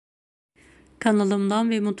Kanalımdan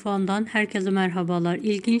ve mutfağımdan herkese merhabalar.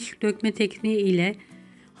 İlginç dökme tekniği ile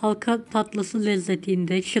halka tatlısı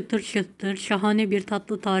lezzetinde çıtır çıtır şahane bir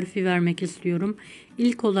tatlı tarifi vermek istiyorum.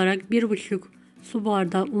 İlk olarak 1,5 su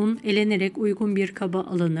bardağı un elenerek uygun bir kaba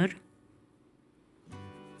alınır.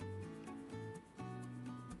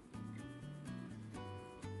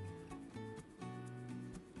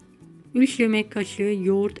 Üç yemek kaşığı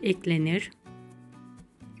yoğurt eklenir.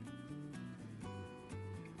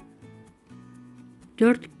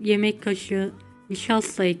 4 yemek kaşığı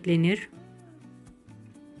nişasta eklenir.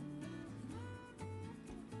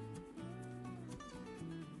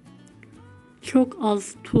 Çok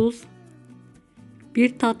az tuz,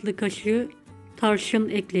 1 tatlı kaşığı tarçın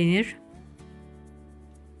eklenir.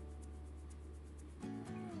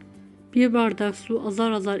 1 bardak su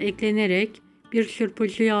azar azar eklenerek bir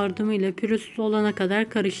çırpıcı yardımıyla pürüzsüz olana kadar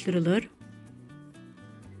karıştırılır.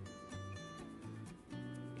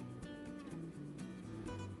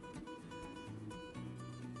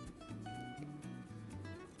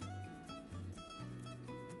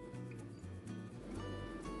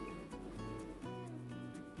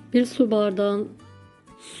 Bir su bardağı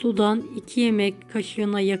sudan 2 yemek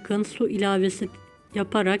kaşığına yakın su ilavesi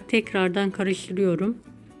yaparak tekrardan karıştırıyorum.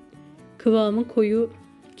 Kıvamı koyu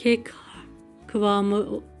kek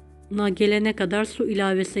kıvamına gelene kadar su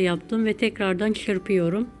ilavesi yaptım ve tekrardan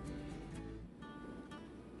çırpıyorum.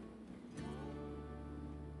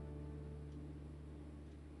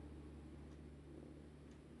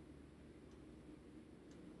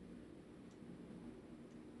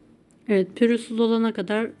 Evet, pürüzsüz olana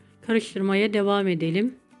kadar karıştırmaya devam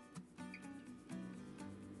edelim.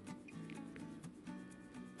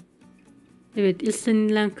 Evet,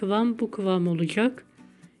 istenilen kıvam bu kıvam olacak.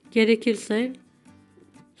 Gerekirse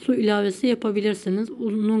su ilavesi yapabilirsiniz.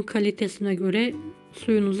 Unun kalitesine göre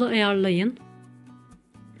suyunuzu ayarlayın.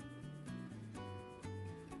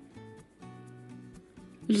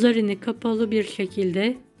 Üzerini kapalı bir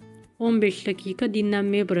şekilde 15 dakika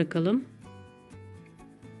dinlenmeye bırakalım.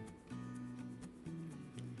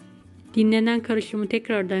 Dinlenen karışımı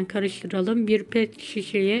tekrardan karıştıralım. Bir pet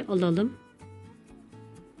şişeye alalım.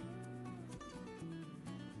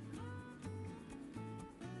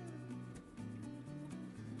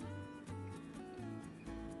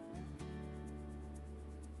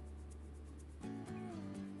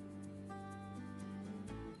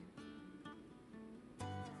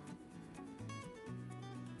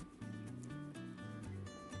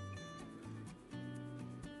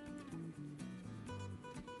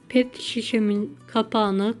 Pet şişemin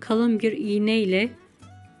kapağını kalın bir iğne ile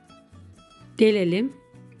delelim.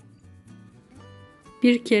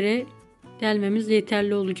 Bir kere delmemiz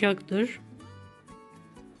yeterli olacaktır.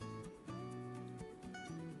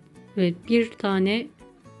 Evet, bir tane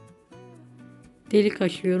delik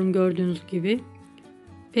açıyorum gördüğünüz gibi.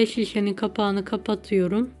 Pet şişenin kapağını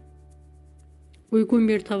kapatıyorum. Uygun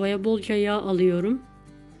bir tavaya bolca yağ alıyorum.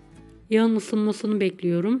 Yağın ısınmasını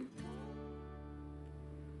bekliyorum.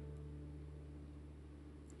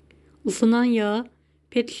 Isınan yağı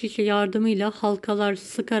pet şişe yardımıyla halkalar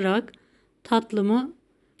sıkarak tatlımı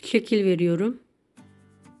şekil veriyorum.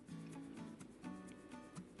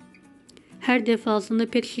 Her defasında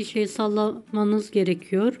pet şişeyi sallamanız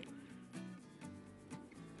gerekiyor.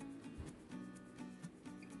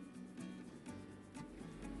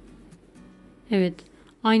 Evet,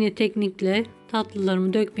 aynı teknikle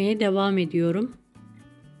tatlılarımı dökmeye devam ediyorum.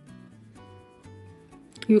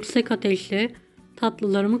 Yüksek ateşle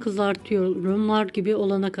tatlılarımı kızartıyorum. Nar gibi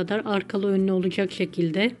olana kadar arkalı önlü olacak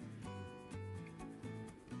şekilde.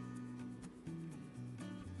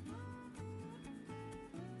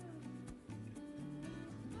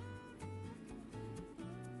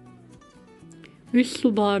 Üç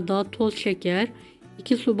su bardağı toz şeker,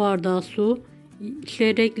 2 su bardağı su,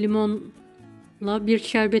 çeyrek limonla bir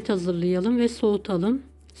şerbet hazırlayalım ve soğutalım.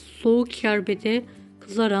 Soğuk şerbete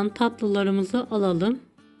kızaran tatlılarımızı alalım.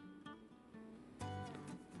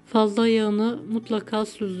 Fazla yağını mutlaka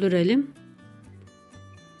süzdürelim.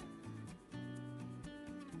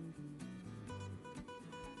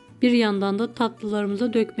 Bir yandan da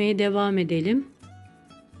tatlılarımıza dökmeye devam edelim.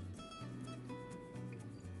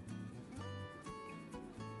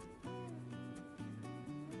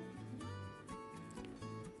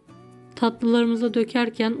 Tatlılarımıza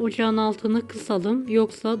dökerken ocağın altını kısalım.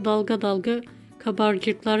 Yoksa dalga dalga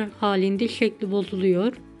kabarcıklar halinde şekli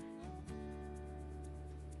bozuluyor.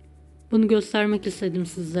 Bunu göstermek istedim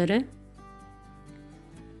sizlere.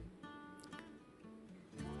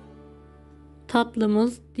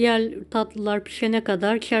 Tatlımız diğer tatlılar pişene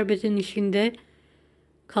kadar şerbetin içinde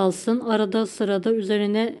kalsın. Arada sırada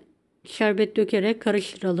üzerine şerbet dökerek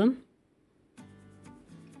karıştıralım.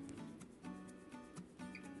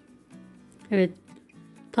 Evet,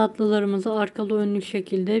 tatlılarımızı arkalı önlü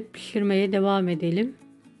şekilde pişirmeye devam edelim.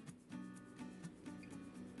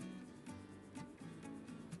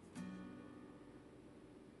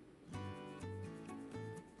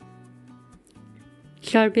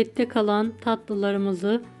 Şerbette kalan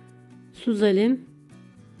tatlılarımızı süzelim.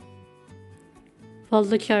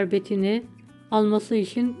 Fazla şerbetini alması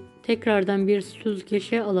için tekrardan bir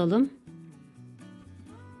süzgeçe alalım.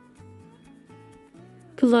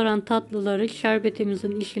 Kızaran tatlıları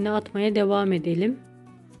şerbetimizin içine atmaya devam edelim.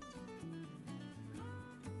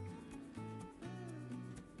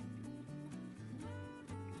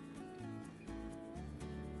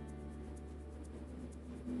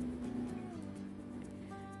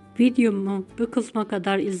 Videomu bu kısma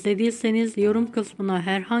kadar izlediyseniz yorum kısmına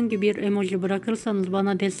herhangi bir emoji bırakırsanız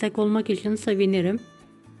bana destek olmak için sevinirim.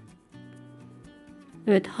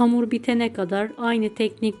 Evet, hamur bitene kadar aynı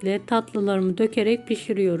teknikle tatlılarımı dökerek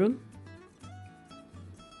pişiriyorum.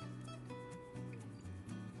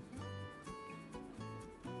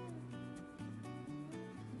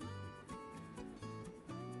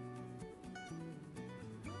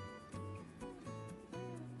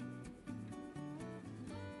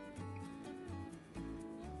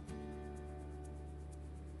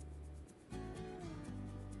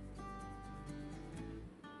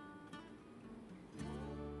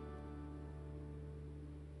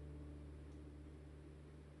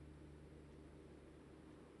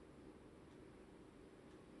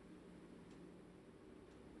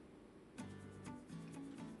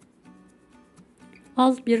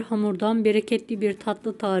 Az bir hamurdan bereketli bir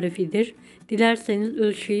tatlı tarifidir. Dilerseniz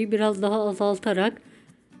ölçüyü biraz daha azaltarak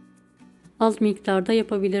az miktarda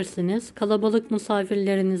yapabilirsiniz. Kalabalık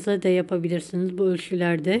misafirlerinize de yapabilirsiniz bu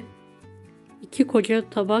ölçülerde. 2 koca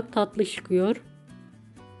tabak tatlı çıkıyor.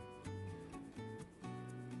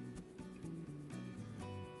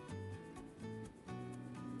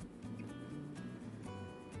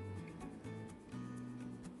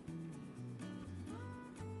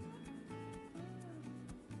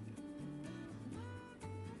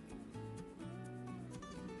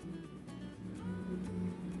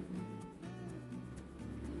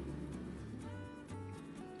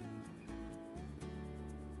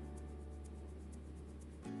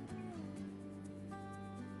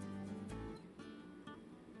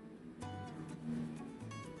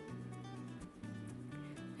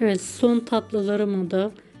 Evet, son tatlılarımı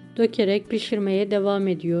da dökerek pişirmeye devam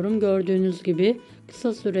ediyorum. Gördüğünüz gibi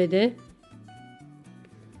kısa sürede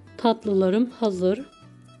tatlılarım hazır.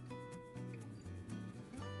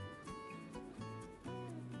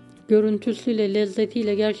 Görüntüsüyle,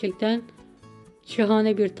 lezzetiyle gerçekten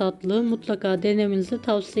şahane bir tatlı. Mutlaka denemenizi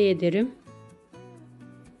tavsiye ederim.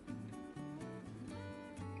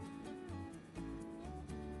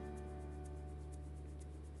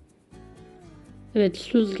 Evet,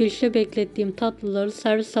 süzgeçte beklettiğim tatlıları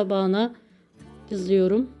servis tabağına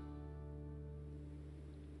diziyorum.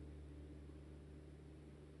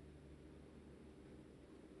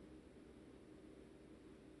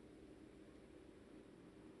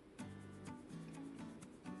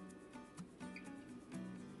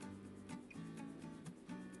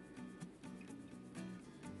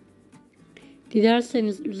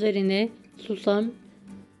 Dilerseniz üzerine susam,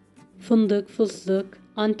 fındık, fıstık,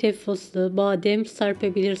 Antep fıstığı, badem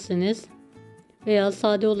serpebilirsiniz. Veya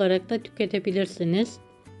sade olarak da tüketebilirsiniz.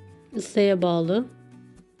 İsteğe bağlı.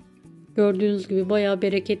 Gördüğünüz gibi bayağı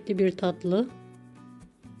bereketli bir tatlı.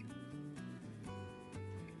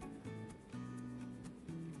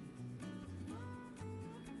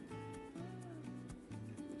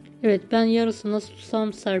 Evet, ben yarısına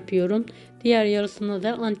susam serpiyorum. Diğer yarısına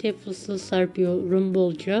da Antep fıstığı serpiyorum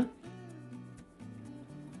bolca.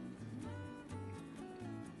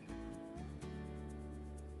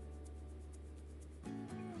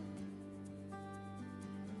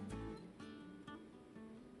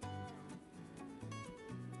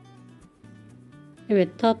 Evet,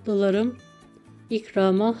 tatlılarım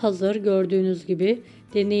İkrama hazır, gördüğünüz gibi.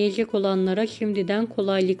 Deneyecek olanlara şimdiden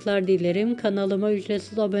kolaylıklar dilerim. Kanalıma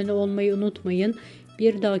ücretsiz abone olmayı unutmayın.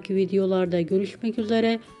 Bir dahaki videolarda görüşmek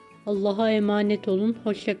üzere. Allah'a emanet olun.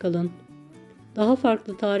 Hoşça kalın. Daha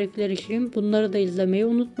farklı tarifler için bunları da izlemeyi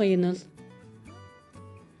unutmayınız.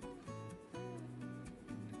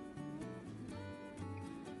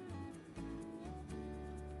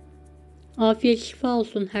 Afiyet şifa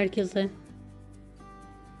olsun herkese.